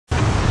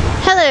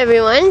Hello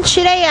everyone,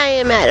 today I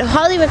am at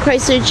Hollywood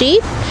Chrysler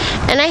Jeep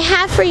and I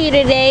have for you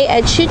today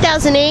a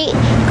 2008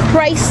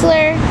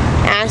 Chrysler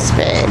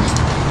Aspen.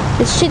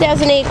 This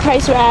 2008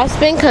 Chrysler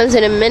Aspen comes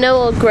in a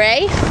mineral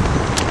gray.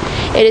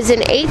 It is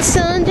an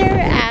 8-cylinder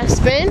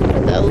Aspen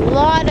with a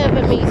lot of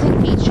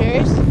amazing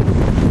features.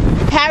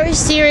 Power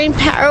steering,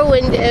 power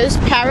windows,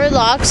 power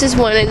locks is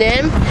one of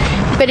them.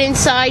 But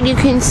inside you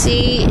can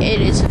see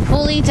it is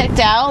fully decked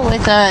out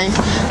with a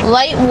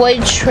light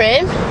wood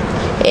trim.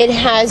 It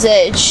has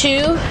a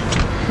two-toned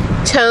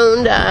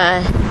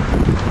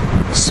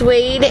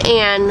suede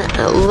and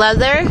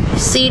leather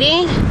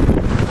seating,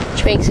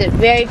 which makes it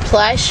very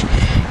plush.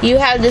 You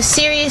have the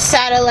Sirius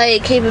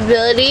satellite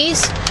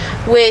capabilities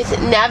with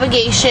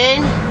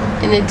navigation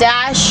in the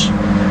dash,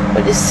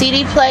 with a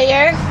CD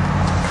player,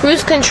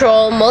 cruise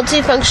control,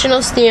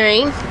 multifunctional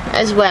steering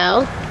as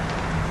well.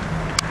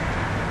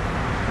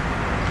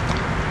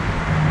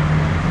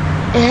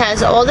 It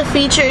has all the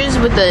features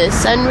with the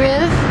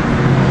sunroof.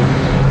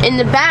 In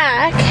the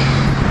back,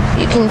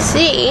 you can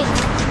see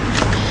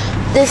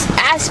this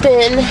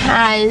Aspen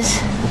has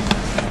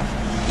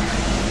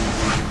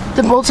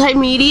the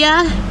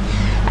multimedia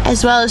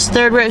as well as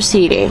third row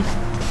seating.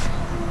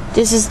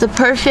 This is the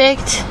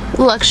perfect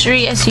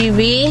luxury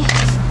SUV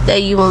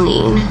that you will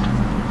need.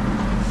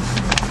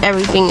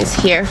 Everything is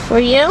here for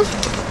you.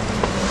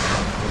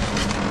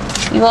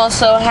 You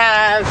also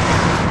have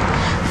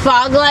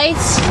fog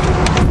lights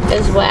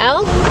as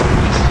well.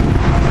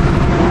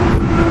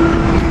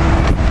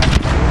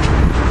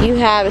 You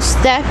have a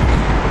step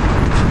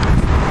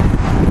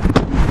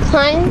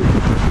climb,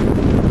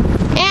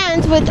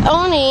 and with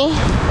only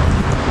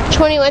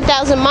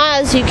 21,000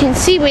 miles, you can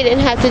see we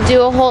didn't have to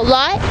do a whole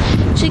lot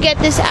to get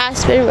this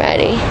Aspen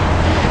ready.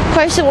 Of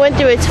course, it went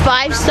through its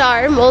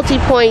 5-star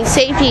multi-point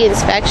safety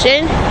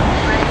inspection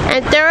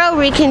and thorough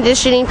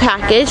reconditioning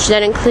package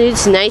that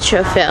includes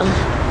NitroFill.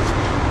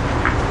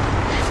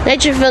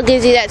 NitroFill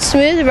gives you that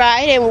smooth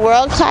ride and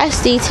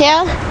world-class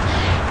detail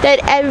that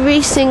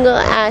every single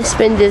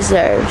Aspen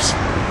deserves.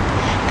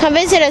 Come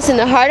visit us in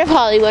the heart of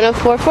Hollywood on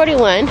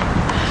 441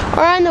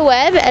 or on the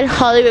web at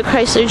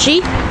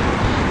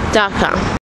hollywoodchryslerjeep.com.